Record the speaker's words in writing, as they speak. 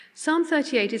Psalm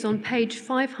 38 is on page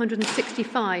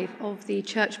 565 of the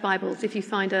Church Bibles, if you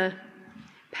find a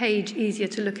page easier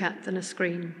to look at than a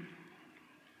screen.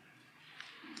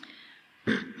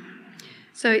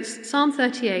 So it's Psalm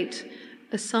 38,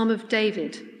 a psalm of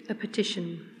David, a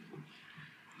petition.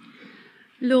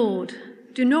 Lord,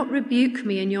 do not rebuke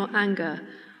me in your anger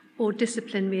or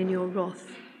discipline me in your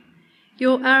wrath.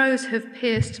 Your arrows have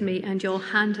pierced me and your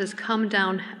hand has come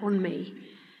down on me.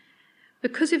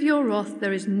 Because of your wrath,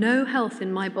 there is no health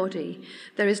in my body.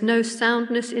 There is no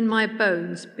soundness in my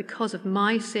bones because of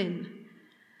my sin.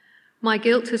 My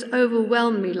guilt has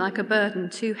overwhelmed me like a burden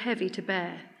too heavy to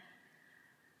bear.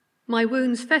 My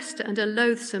wounds fester and are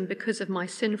loathsome because of my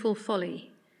sinful folly.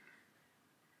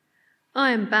 I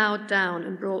am bowed down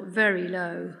and brought very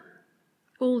low.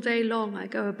 All day long I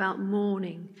go about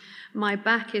mourning. My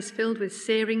back is filled with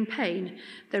searing pain.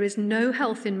 There is no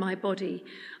health in my body.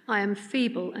 I am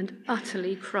feeble and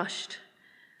utterly crushed.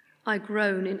 I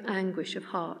groan in anguish of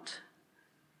heart.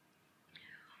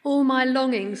 All my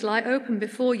longings lie open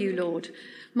before you, Lord.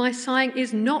 My sighing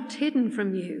is not hidden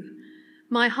from you.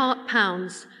 My heart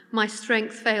pounds, my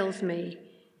strength fails me.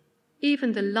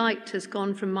 Even the light has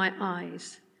gone from my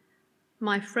eyes.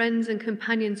 My friends and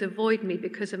companions avoid me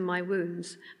because of my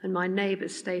wounds, and my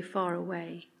neighbours stay far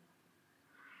away.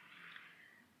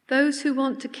 Those who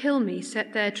want to kill me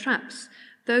set their traps.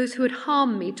 Those who would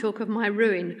harm me talk of my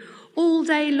ruin. All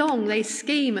day long they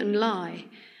scheme and lie.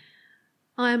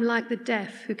 I am like the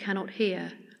deaf who cannot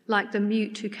hear, like the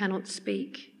mute who cannot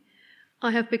speak.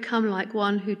 I have become like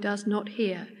one who does not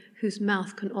hear, whose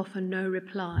mouth can offer no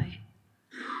reply.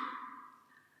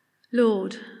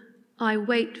 Lord, I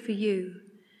wait for you.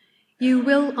 You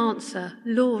will answer,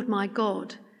 Lord my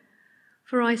God.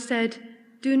 For I said,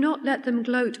 do not let them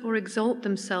gloat or exalt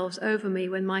themselves over me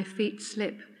when my feet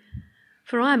slip.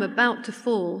 For I am about to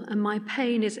fall, and my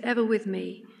pain is ever with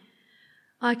me.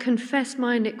 I confess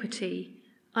my iniquity.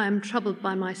 I am troubled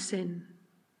by my sin.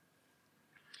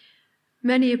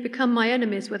 Many have become my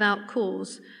enemies without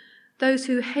cause. Those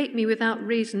who hate me without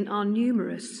reason are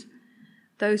numerous.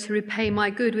 Those who repay my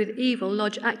good with evil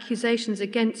lodge accusations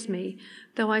against me,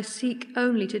 though I seek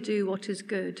only to do what is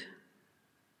good.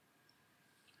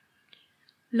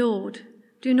 Lord,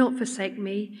 do not forsake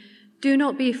me. Do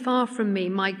not be far from me,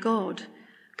 my God.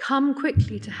 Come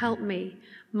quickly to help me,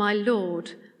 my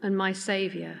Lord and my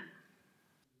Saviour.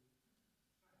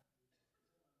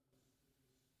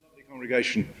 Lovely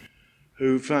congregation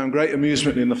who found great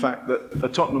amusement in the fact that a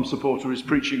Tottenham supporter is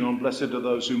preaching on Blessed are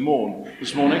those who mourn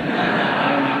this morning. So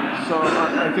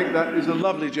I think that is a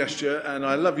lovely gesture, and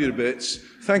I love you to bits.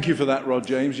 Thank you for that, Rod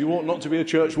James. You ought not to be a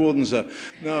church warden, sir.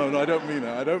 No, I don't mean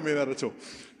that. I don't mean that at all.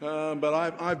 But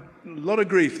I've a lot of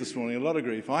grief this morning, a lot of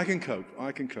grief. I can cope.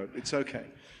 It's okay.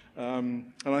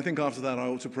 And I think after that I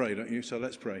ought to pray, don't you? So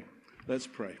let's pray. Let's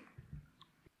pray.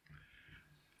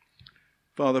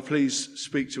 Father, please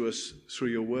speak to us through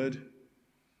your word.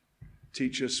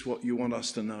 Teach us what you want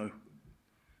us to know.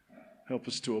 Help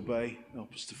us to obey.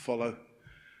 Help us to follow.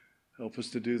 Help us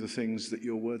to do the things that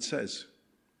your word says.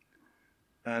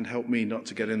 And help me not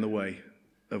to get in the way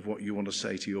of what you want to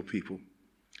say to your people.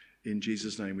 In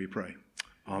Jesus' name we pray.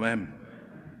 Amen.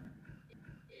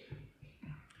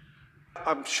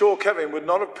 I'm sure Kevin would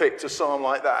not have picked a psalm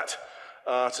like that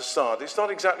to start. It's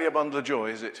not exactly a bundle of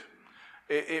joy, is it?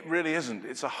 It really isn't.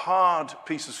 It's a hard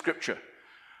piece of scripture.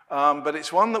 But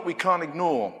it's one that we can't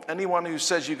ignore. Anyone who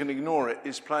says you can ignore it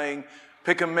is playing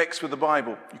pick and mix with the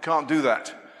Bible. You can't do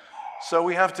that. So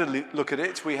we have to look at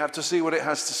it. We have to see what it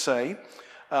has to say.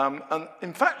 And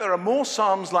in fact, there are more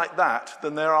psalms like that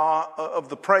than there are of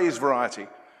the praise variety.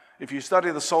 If you study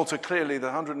the Psalter clearly, the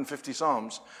 150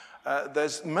 psalms,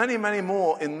 there's many, many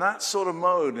more in that sort of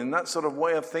mode, in that sort of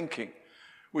way of thinking,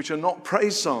 which are not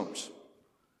praise psalms.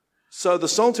 So the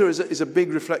Psalter is a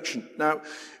big reflection. Now,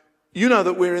 you know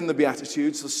that we're in the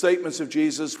Beatitudes, the statements of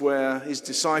Jesus where his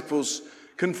disciples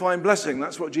can find blessing.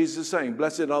 That's what Jesus is saying.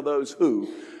 Blessed are those who.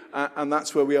 And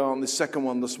that's where we are on this second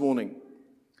one this morning.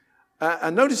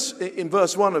 And notice in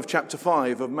verse 1 of chapter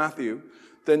 5 of Matthew,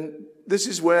 then this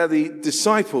is where the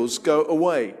disciples go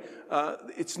away.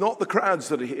 It's not the crowds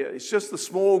that are here. It's just the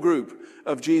small group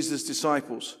of Jesus'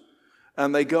 disciples.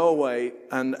 And they go away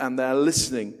and they're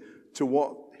listening to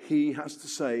what he has to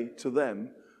say to them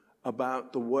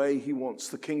about the way he wants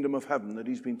the kingdom of heaven that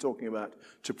he's been talking about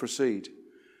to proceed.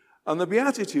 And the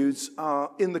Beatitudes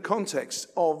are in the context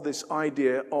of this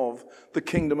idea of the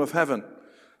kingdom of heaven.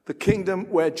 The kingdom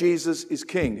where Jesus is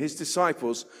king. His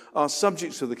disciples are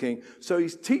subjects to the king. So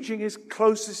he's teaching his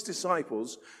closest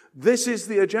disciples, this is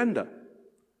the agenda.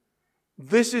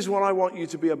 This is what I want you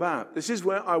to be about. This is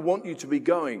where I want you to be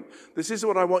going. This is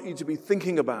what I want you to be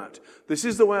thinking about. This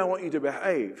is the way I want you to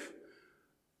behave.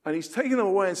 And he's taking them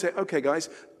away and saying, okay, guys,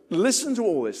 listen to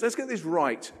all this. Let's get this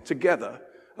right together,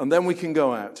 and then we can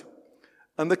go out.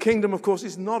 And the kingdom, of course,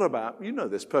 is not about, you know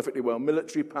this perfectly well,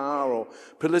 military power or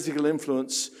political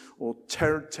influence or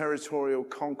territorial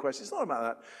conquest. It's not about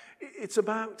that. It's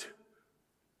about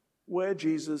where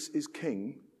Jesus is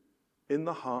king in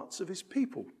the hearts of his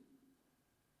people.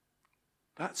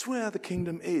 That's where the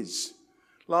kingdom is.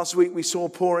 Last week we saw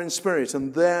poor in spirit,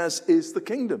 and theirs is the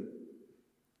kingdom.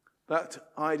 That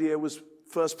idea was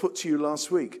first put to you last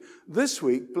week. This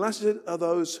week, blessed are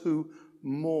those who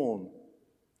mourn.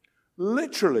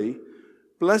 Literally,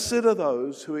 blessed are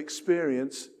those who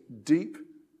experience deep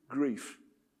grief.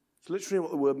 It's literally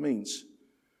what the word means.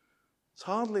 It's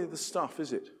hardly the stuff,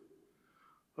 is it,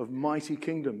 of mighty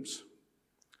kingdoms.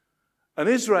 And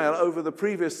Israel, over the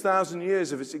previous 1,000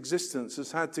 years of its existence,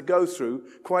 has had to go through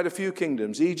quite a few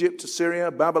kingdoms. Egypt, Assyria,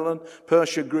 Babylon,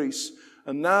 Persia, Greece.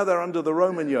 And now they're under the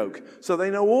Roman yoke. So they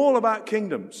know all about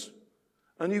kingdoms.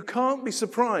 And you can't be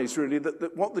surprised, really,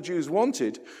 that what the Jews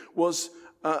wanted was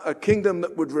a kingdom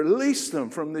that would release them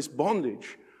from this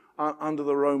bondage under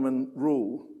the Roman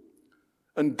rule.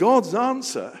 And God's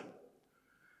answer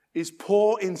is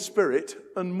poor in spirit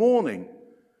and mourning.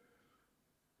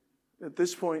 At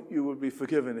this point, you would be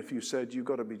forgiven if you said, you've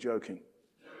got to be joking.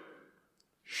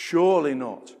 Surely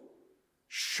not.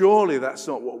 Surely that's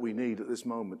not what we need at this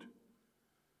moment.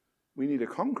 We need a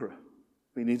conqueror.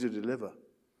 We need to deliver.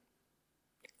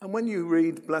 And when you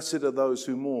read, blessed are those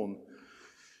who mourn,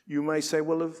 you may say,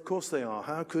 well, of course they are.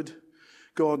 How could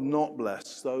God not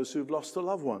bless those who've lost a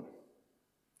loved one?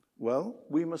 Well,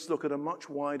 we must look at a much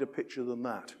wider picture than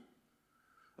that.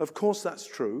 Of course that's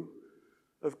true.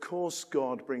 Of course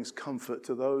God brings comfort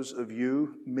to those of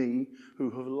you, me,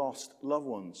 who have lost loved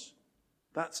ones.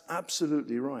 That's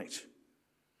absolutely right.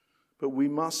 But we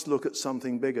must look at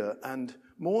something bigger, and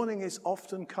mourning is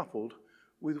often coupled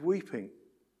with weeping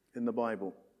in the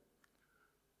Bible.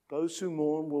 Those who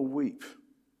mourn will weep.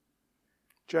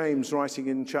 James, writing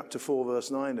in chapter 4, verse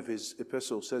 9 of his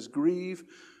epistle, says, grieve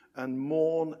and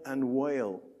mourn and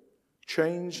wail.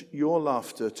 Change your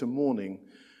laughter to mourning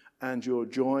and your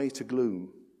joy to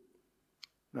gloom.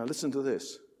 Now listen to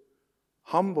this.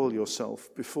 Humble yourself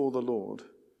before the Lord,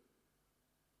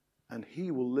 and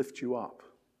he will lift you up.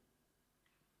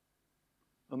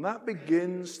 And that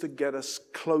begins to get us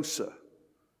closer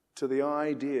to the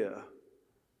idea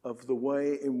of the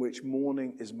way in which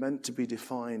mourning is meant to be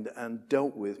defined and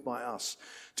dealt with by us.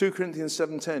 2 Corinthians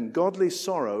 7:10, godly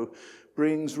sorrow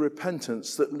brings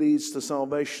repentance that leads to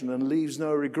salvation and leaves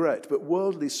no regret, but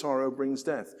worldly sorrow brings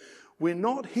death. We're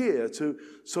not here to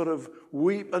sort of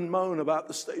weep and moan about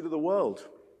the state of the world,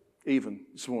 even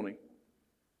this morning.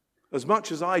 As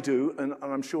much as I do, and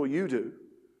I'm sure you do,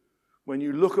 when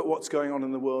you look at what's going on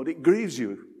in the world, it grieves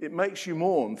you. It makes you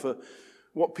mourn for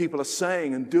what people are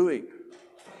saying and doing.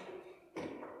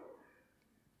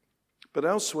 But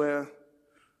elsewhere,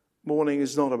 mourning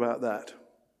is not about that.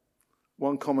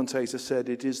 One commentator said,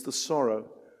 it is the sorrow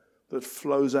that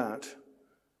flows out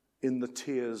in the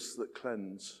tears that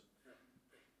cleanse.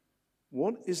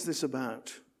 What is this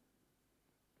about?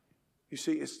 You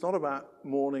see, it's not about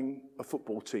mourning a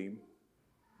football team.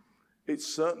 It's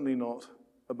certainly not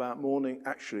about mourning,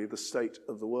 actually, the state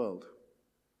of the world.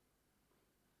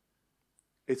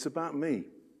 It's about me.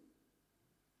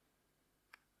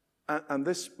 And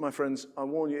this, my friends, I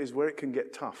warn you, is where it can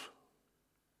get tough.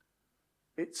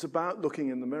 It's about looking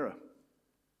in the mirror.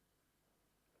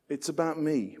 It's about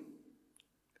me.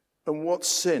 And what's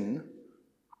sin?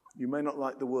 You may not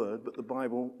like the word, but the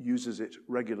Bible uses it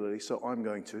regularly, so I'm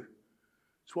going to.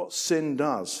 It's what sin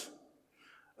does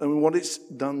and what it's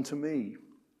done to me.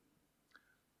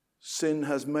 Sin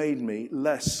has made me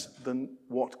less than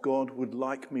what God would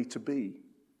like me to be.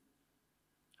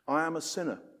 I am a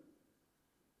sinner.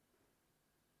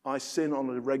 I sin on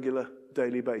a regular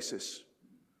daily basis,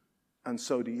 and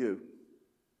so do you.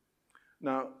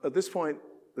 Now, at this point,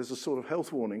 there's a sort of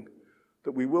health warning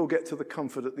that we will get to the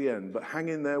comfort at the end, but hang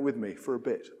in there with me for a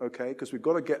bit, okay? Because we've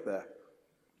got to get there.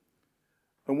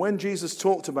 And when Jesus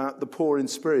talked about the poor in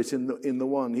spirit in the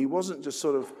one, he wasn't just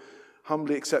sort of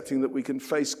humbly accepting that we can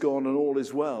face God and all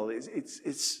is well.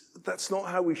 That's not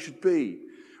how we should be.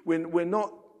 We're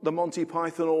not the Monty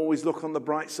Python always look on the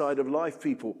bright side of life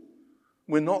people.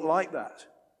 We're not like that.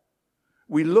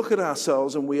 We look at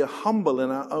ourselves and we are humble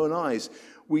in our own eyes.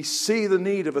 We see the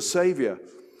need of a Savior.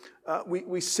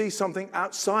 We see something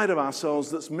outside of ourselves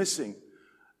that's missing.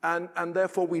 And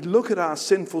therefore we look at our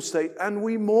sinful state and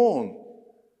we mourn.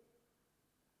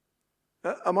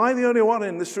 Am I the only one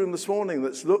in this room this morning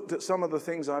that's looked at some of the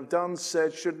things I've done,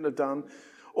 said, shouldn't have done,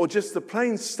 or just the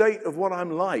plain state of what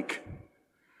I'm like,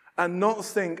 and not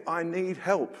think I need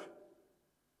help?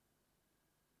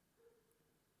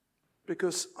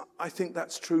 Because I think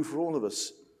that's true for all of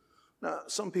us. Now,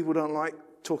 some people don't like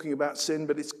talking about sin,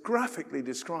 but it's graphically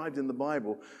described in the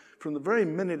Bible from the very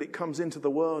minute it comes into the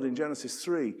world in Genesis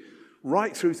 3,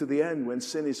 right through to the end when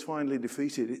sin is finally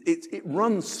defeated. It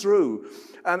runs through,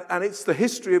 and it's the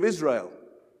history of Israel.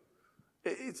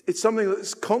 It's something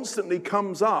that constantly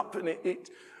comes up, and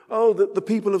the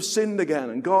people have sinned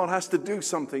again, and God has to do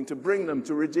something to bring them,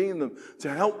 to redeem them,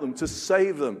 to help them, to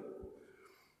save them.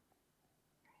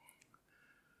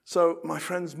 So, my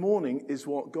friends, mourning is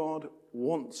what God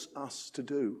wants us to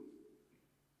do.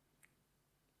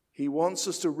 He wants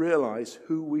us to realize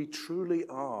who we truly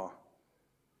are.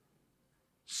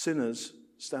 Sinners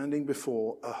standing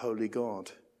before a holy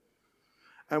God.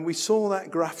 And we saw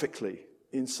that graphically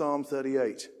in Psalm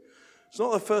 38. It's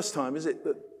not the first time, is it,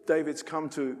 that David's come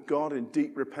to God in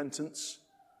deep repentance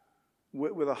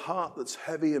with a heart that's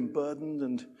heavy and burdened.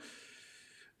 And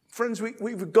friends,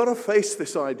 we've got to face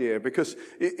this idea, because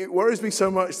it worries me so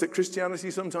much that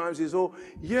Christianity sometimes is all,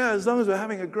 as long as we're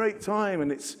having a great time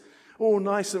and it's all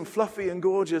nice and fluffy and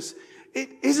gorgeous. It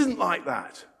isn't like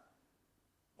that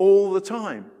all the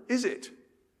time, is it?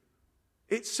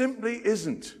 It simply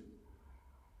isn't.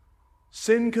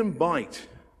 Sin can bite,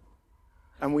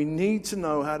 and we need to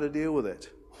know how to deal with it.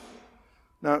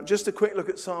 Now, just a quick look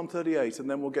at Psalm 38, and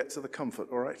then we'll get to the comfort,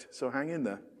 all right? So hang in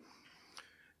there.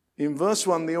 In verse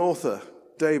 1, the author,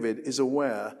 David, is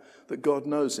aware that God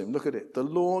knows him. Look at it. The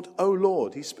Lord, O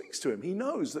Lord, he speaks to him. He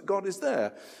knows that God is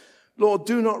there. Lord,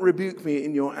 do not rebuke me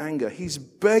in your anger. He's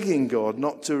begging God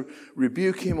not to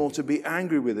rebuke him or to be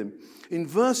angry with him. In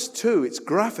verse 2, it's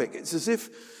graphic. It's as if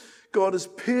God has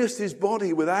pierced his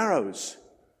body with arrows.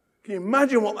 Can you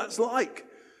imagine what that's like?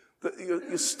 That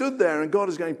you stood there and God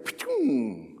is going,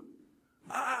 P'tung!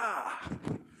 Ah!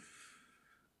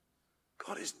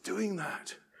 God is doing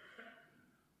that.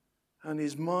 And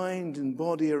his mind and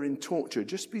body are in torture.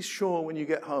 Just be sure when you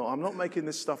get home. I'm not making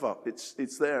this stuff up.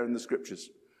 It's there in the scriptures.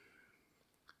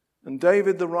 And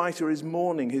David, the writer, is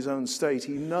mourning his own state.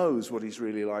 He knows what he's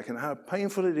really like and how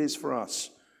painful it is for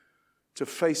us to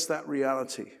face that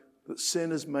reality that sin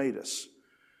has made us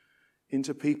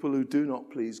into people who do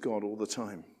not please God all the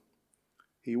time.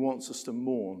 He wants us to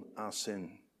mourn our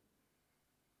sin.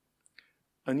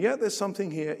 And yet there's something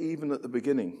here even at the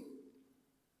beginning.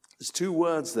 There's two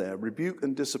words there, rebuke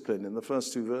and discipline, in the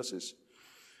first two verses.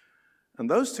 And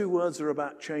those two words are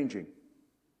about changing.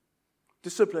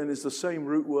 Discipline is the same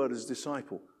root word as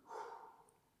disciple.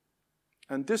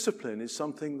 And discipline is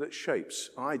something that shapes.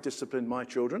 I discipline my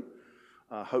children,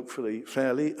 hopefully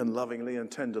fairly and lovingly and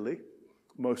tenderly,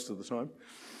 most of the time.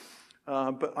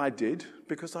 But I did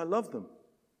because I love them.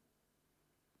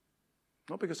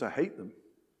 Not because I hate them.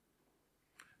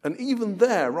 And even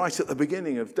there, right at the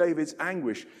beginning of David's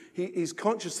anguish, he's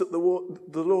conscious that the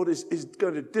Lord is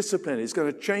going to discipline, he's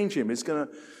going to change him, he's going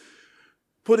to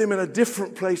put him in a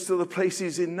different place to the place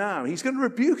he's in now. He's going to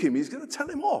rebuke him, he's going to tell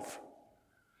him off.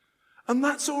 And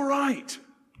that's all right.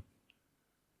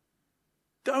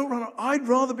 Don't run. I'd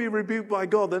rather be rebuked by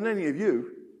God than any of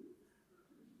you.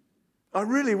 I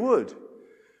really would.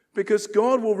 Because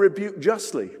God will rebuke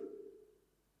justly.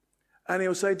 And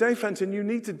he'll say, Dave Fenton, you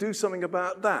need to do something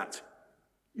about that.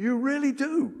 You really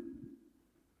do.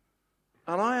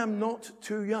 And I am not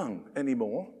too young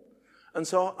anymore. And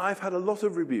so I've had a lot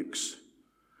of rebukes.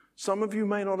 Some of you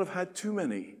may not have had too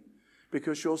many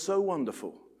because you're so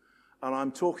wonderful. And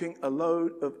I'm talking a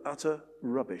load of utter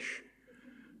rubbish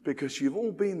because you've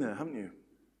all been there, haven't you?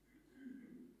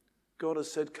 God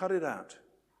has said, cut it out.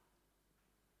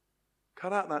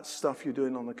 Cut out that stuff you're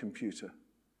doing on the computer.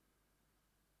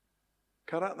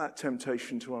 Cut out that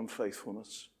temptation to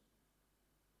unfaithfulness.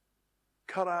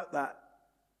 Cut out that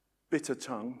bitter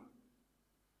tongue.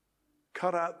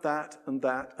 Cut out that and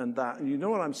that and that. And you know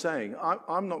what I'm saying?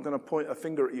 I'm not going to point a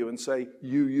finger at you and say,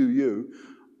 you.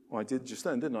 Well, I did just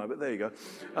then, didn't I? But there you go.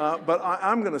 But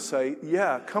I'm going to say,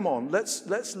 yeah, come on.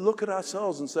 Let's look at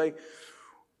ourselves and say,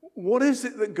 what is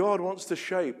it that God wants to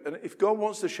shape? And if God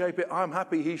wants to shape it, I'm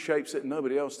happy he shapes it and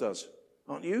nobody else does.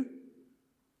 Aren't you?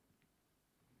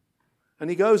 And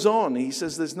he goes on, he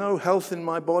says, there's no health in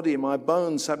my body, my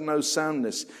bones have no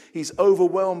soundness. He's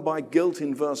overwhelmed by guilt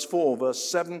in verse 4. Verse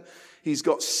 7, he's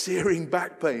got searing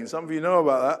back pain. Some of you know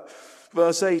about that.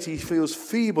 Verse 8, he feels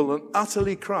feeble and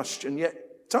utterly crushed. And yet,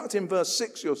 tucked in verse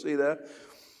 6, you'll see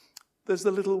there's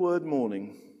the little word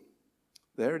mourning.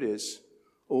 There it is.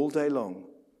 All day long,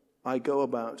 I go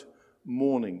about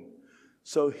mourning.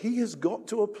 So he has got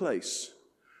to a place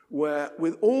where,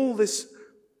 with all this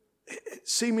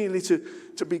seemingly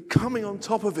to be coming on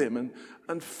top of him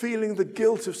and feeling the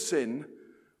guilt of sin,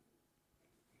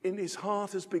 in his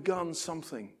heart has begun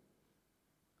something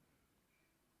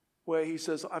where he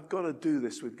says, I've got to do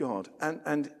this with God.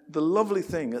 And the lovely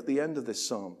thing at the end of this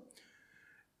psalm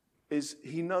is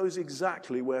he knows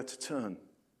exactly where to turn.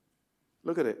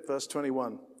 Look at it, verse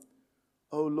 21.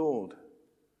 O Lord,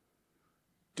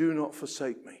 do not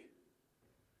forsake me.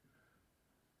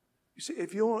 You see,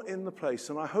 if you're in the place,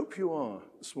 and I hope you are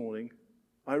this morning,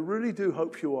 I really do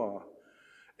hope you are,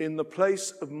 in the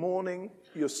place of mourning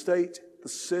your state, the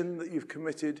sin that you've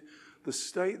committed, the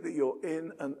state that you're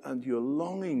in, and you're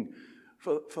longing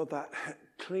for that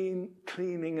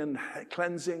cleaning and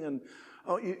cleansing, and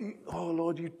oh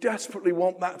Lord, you desperately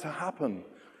want that to happen,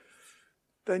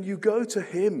 then you go to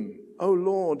him. Oh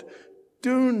Lord,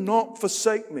 do not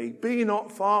forsake me. Be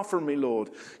not far from me,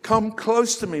 Lord. Come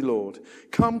close to me, Lord.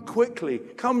 Come quickly.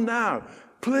 Come now.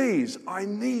 Please, I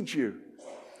need you.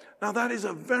 Now that is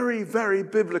a very, very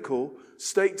biblical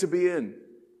state to be in.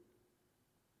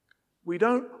 We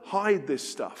don't hide this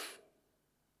stuff.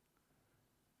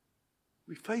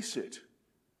 We face it.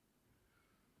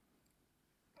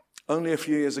 Only a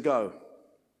few years ago,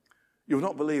 you'll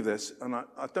not believe this, and I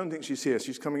don't think she's here.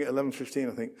 She's coming at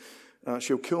 11:15, I think.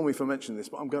 She'll kill me for mentioning this,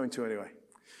 but I'm going to anyway.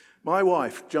 My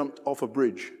wife jumped off a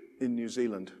bridge in New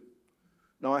Zealand.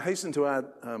 Now, I hasten to add,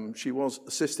 she was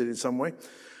assisted in some way.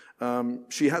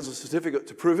 She has a certificate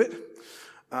to prove it.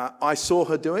 I saw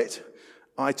her do it.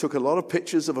 I took a lot of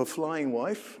pictures of a flying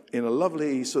wife in a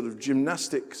lovely sort of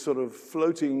gymnastic sort of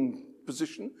floating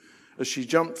position as she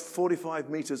jumped 45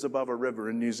 meters above a river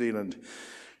in New Zealand.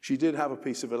 She did have a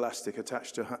piece of elastic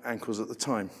attached to her ankles at the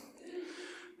time.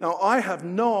 Now, I have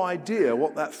no idea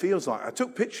what that feels like. I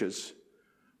took pictures,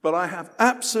 but I have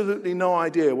absolutely no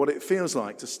idea what it feels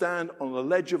like to stand on the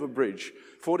ledge of a bridge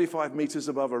 45 meters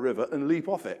above a river and leap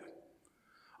off it.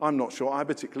 I'm not sure I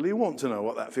particularly want to know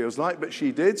what that feels like, but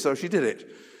she did, so she did it.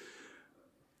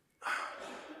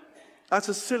 That's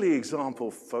a silly example,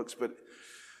 folks, but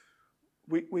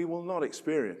we will not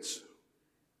experience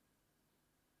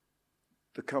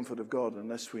the comfort of God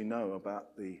unless we know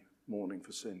about the mourning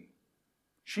for sin.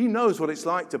 She knows what it's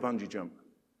like to bungee jump.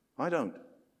 I don't.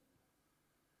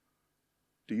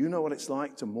 Do you know what it's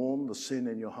like to mourn the sin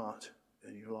in your heart,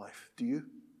 in your life? Do you?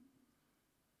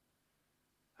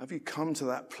 Have you come to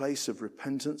that place of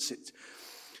repentance?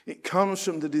 It comes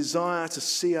from the desire to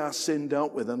see our sin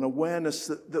dealt with, an awareness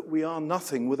that we are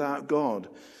nothing without God.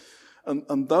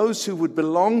 And those who would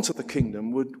belong to the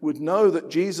kingdom would know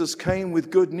that Jesus came with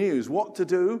good news. What to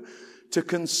do? To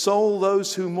console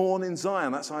those who mourn in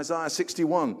Zion. That's Isaiah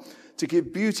 61. To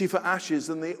give beauty for ashes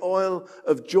and the oil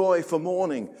of joy for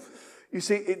mourning. You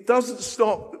see, it doesn't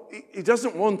stop. He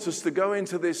doesn't want us to go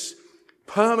into this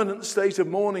permanent state of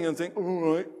mourning and think,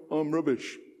 all right, I'm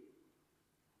rubbish.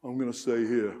 I'm going to stay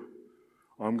here.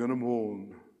 I'm going to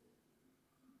mourn.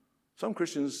 Some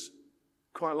Christians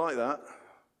quite like that.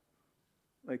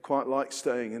 They quite like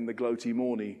staying in the gloaty,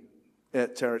 mourny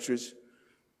territories.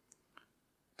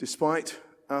 Despite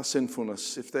our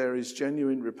sinfulness, if there is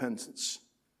genuine repentance,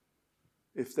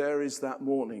 if there is that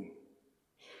mourning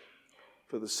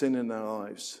for the sin in our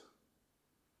lives,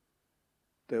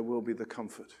 there will be the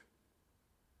comfort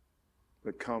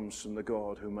that comes from the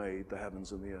God who made the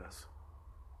heavens and the earth.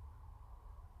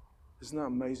 Isn't that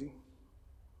amazing?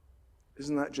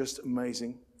 Isn't that just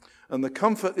amazing? And the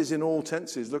comfort is in all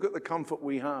tenses. Look at the comfort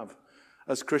we have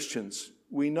as Christians.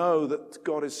 We know that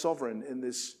God is sovereign in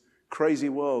this crazy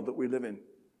world that we live in.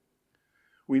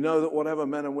 We know that whatever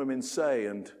men and women say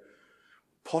and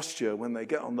posture when they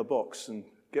get on the box and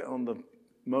get on the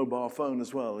mobile phone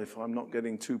as well, if I'm not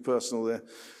getting too personal there,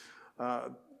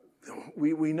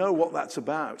 we know what that's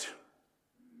about.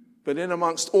 But in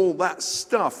amongst all that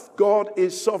stuff, God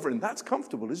is sovereign. That's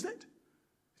comfortable, isn't it?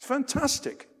 It's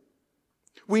fantastic.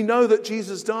 We know that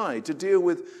Jesus died to deal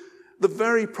with the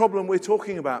very problem we're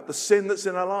talking about, the sin that's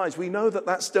in our lives. We know that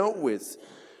that's dealt with.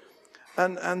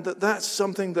 And that's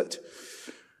something that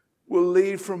will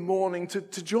lead from mourning to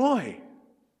joy.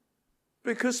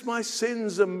 Because my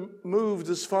sins are moved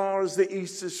as far as the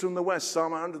east is from the west,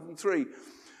 Psalm 103.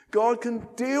 God can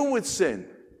deal with sin.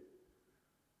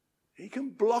 He can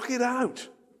block it out,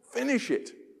 finish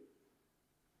it.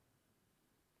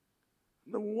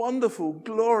 The wonderful,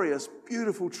 glorious,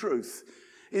 beautiful truth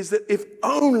is that if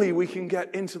only we can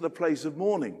get into the place of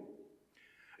mourning,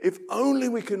 if only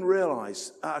we can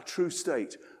realize our true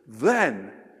state,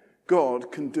 then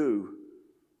God can do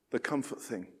the comfort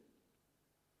thing.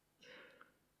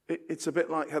 It's a bit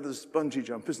like Heather's bungee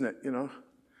jump, isn't it? You know,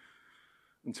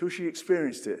 Until she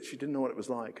experienced it, she didn't know what it was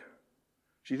like.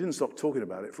 She didn't stop talking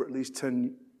about it for at least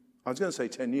 10, I was going to say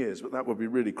 10 years, but that would be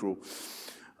really cruel.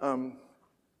 And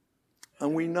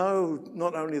we know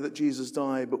not only that Jesus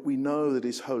died, but we know that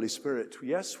his Holy Spirit,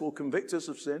 yes, will convict us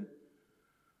of sin,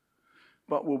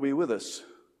 but will be with us,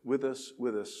 with us,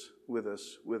 with us, with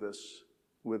us, with us,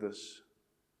 with us,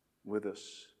 with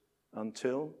us,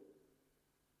 until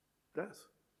death.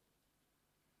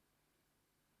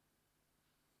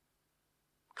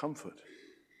 Comfort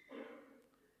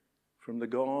from the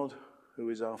God who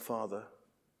is our Father,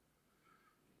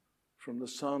 from the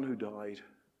Son who died,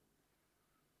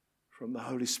 from the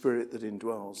Holy Spirit that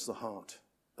indwells the heart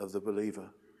of the believer,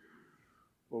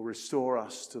 will restore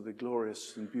us to the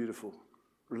glorious and beautiful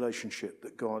relationship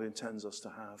that God intends us to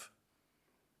have.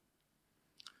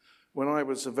 When I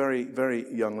was a very,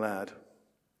 very young lad,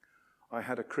 I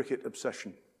had a cricket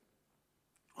obsession.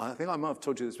 I think I might have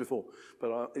told you this before,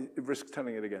 but I risk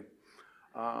telling it again.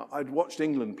 I'd watched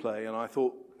England play, and I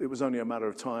thought it was only a matter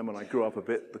of time when I grew up a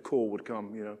bit, the call would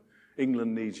come,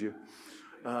 England needs you.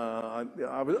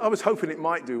 I was hoping it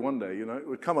might do one day, it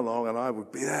would come along and I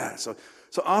would be there. So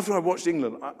after I watched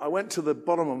England, I went to the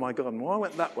bottom of my garden. Why I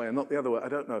went that way and not the other way, I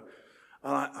don't know.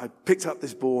 And I picked up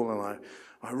this ball and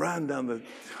I ran down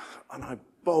and I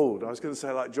bowled. I was going to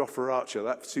say like Jofra Archer.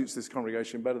 That suits this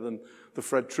congregation better than the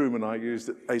Fred Truman I used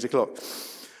at 8 o'clock.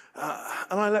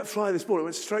 And I let fly this ball. It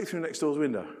went straight through next door's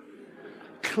window.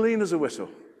 Clean as a whistle.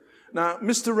 Now,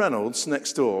 Mr. Reynolds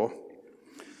next door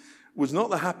was not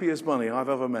the happiest bunny I've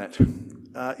ever met.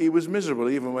 He was miserable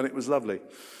even when it was lovely.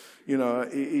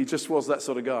 He just was that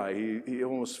sort of guy. He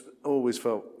almost always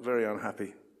felt very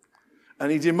unhappy.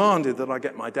 And he demanded that I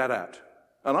get my dad out.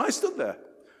 And I stood there.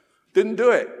 Didn't do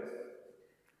it.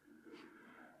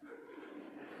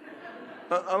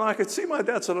 And I could see my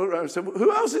dad sort of look around and said,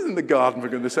 who else is in the garden, for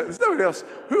goodness sake? There's nobody else.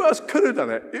 Who else could have done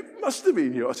it? It must have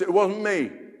been you. I said, it wasn't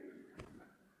me.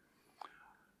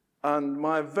 And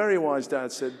my very wise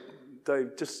dad said,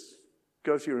 Dave, just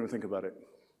go to your room and think about it.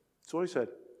 That's all he said.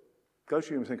 Go to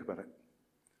your room and think about it.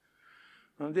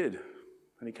 And I did.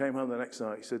 And he came home the next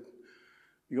night. He said,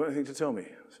 you got anything to tell me?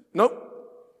 I said, nope,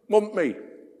 wasn't me.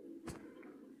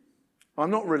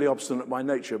 I'm not really obstinate by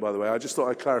nature, by the way. I just thought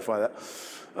I'd clarify that.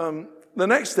 The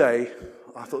next day,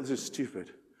 I thought, this is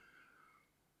stupid.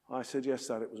 I said, yes,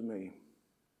 Dad, it was me.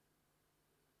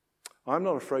 I'm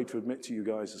not afraid to admit to you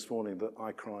guys this morning that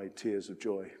I cried tears of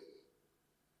joy.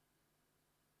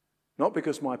 Not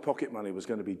because my pocket money was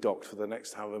going to be docked for the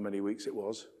next however many weeks it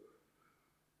was,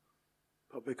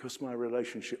 but because my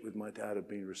relationship with my dad had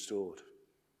been restored.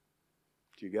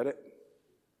 Do you get it?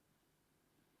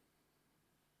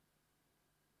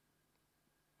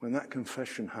 When that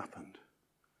confession happened,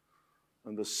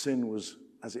 and the sin was,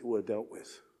 as it were, dealt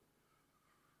with,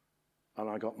 and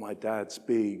I got my dad's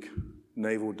big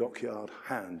naval dockyard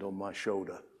hand on my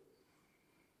shoulder,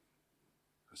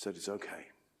 I said, it's okay.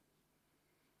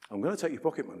 I'm going to take your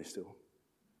pocket money still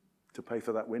to pay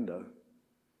for that window.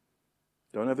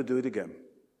 Don't ever do it again.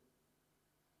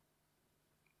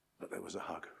 But there was a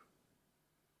hug.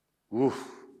 Woof.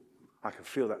 I can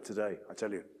feel that today, I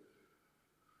tell you.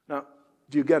 Now,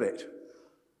 do you get it?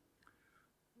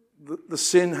 The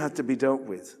sin had to be dealt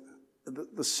with.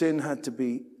 The sin had to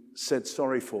be said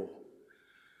sorry for.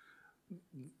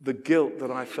 The guilt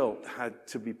that I felt had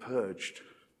to be purged.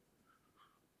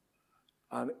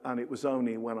 And it was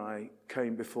only when I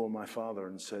came before my father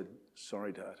and said,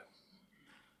 sorry, Dad,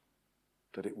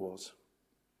 that it was.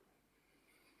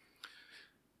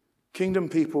 Kingdom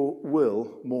people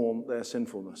will mourn their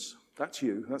sinfulness. That's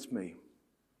you, that's me.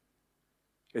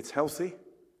 It's healthy,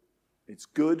 it's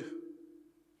good,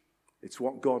 it's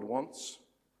what God wants,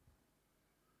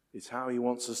 it's how he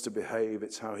wants us to behave,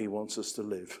 it's how he wants us to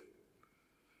live.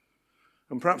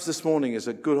 And perhaps this morning is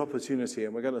a good opportunity,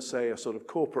 and we're going to say a sort of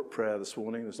corporate prayer this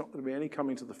morning. There's not going to be any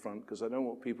coming to the front, because I don't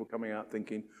want people coming out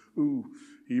thinking, ooh,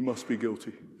 he must be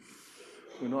guilty.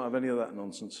 We'll not have any of that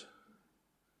nonsense.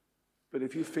 But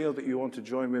if you feel that you want to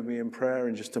join with me in prayer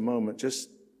in just a moment, just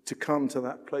to come to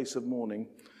that place of mourning,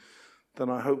 then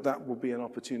I hope that will be an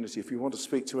opportunity. If you want to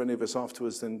speak to any of us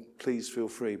afterwards, then please feel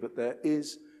free. But there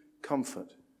is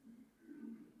comfort.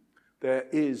 There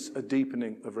is a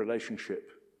deepening of relationship.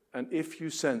 And if you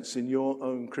sense in your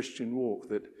own Christian walk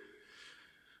that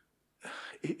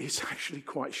it's actually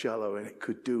quite shallow and it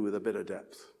could do with a bit of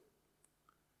depth,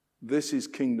 this is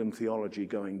kingdom theology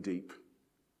going deep.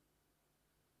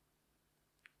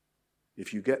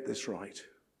 If you get this right,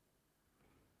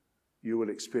 you will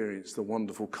experience the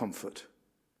wonderful comfort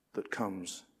that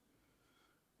comes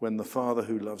when the Father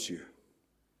who loves you,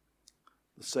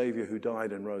 the Savior who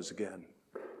died and rose again,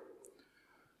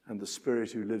 and the Spirit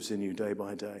who lives in you day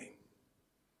by day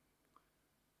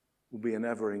will be an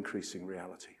ever-increasing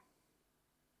reality.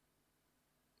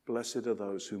 Blessed are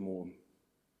those who mourn,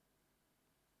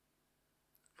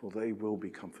 for they will be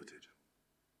comforted.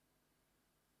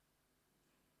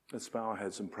 Let's bow our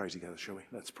heads and pray together, shall we?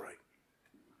 Let's pray.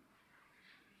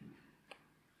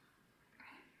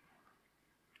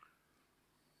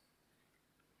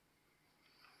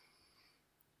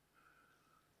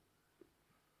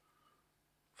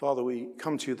 Father, we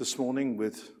come to you this morning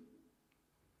with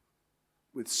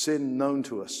sin known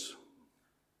to us,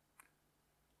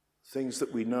 things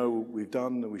that we know we've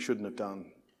done that we shouldn't have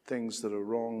done, things that are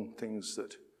wrong, things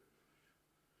that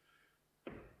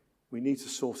we need to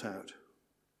sort out.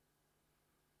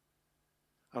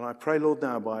 And I pray, Lord,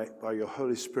 now by your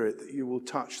Holy Spirit that you will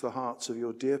touch the hearts of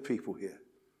your dear people here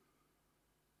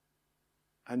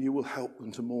and you will help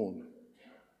them to mourn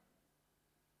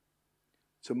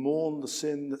the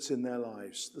sin that's in their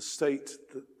lives, the state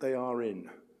that they are in,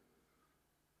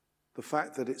 the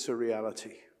fact that it's a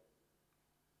reality.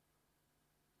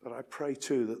 But I pray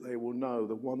too that they will know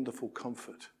the wonderful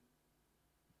comfort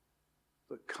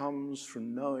that comes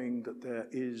from knowing that there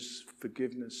is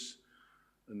forgiveness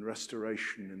and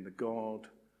restoration in the God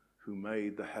who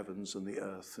made the heavens and the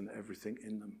earth and everything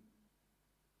in them.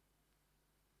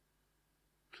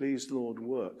 Please, Lord,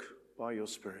 work by your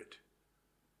Spirit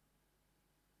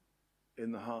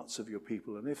in the hearts of your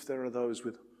people. And if there are those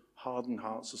with hardened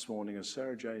hearts this morning, as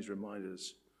Sarah James reminded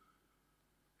us,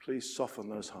 please soften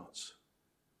those hearts.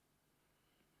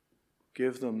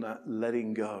 Give them that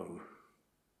letting go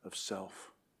of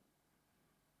self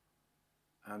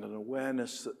and an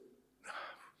awareness that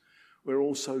we're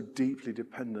all so deeply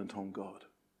dependent on God.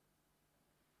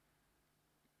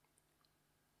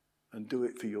 And do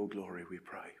it for your glory, we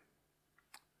pray.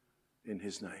 In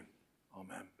his name,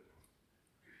 amen.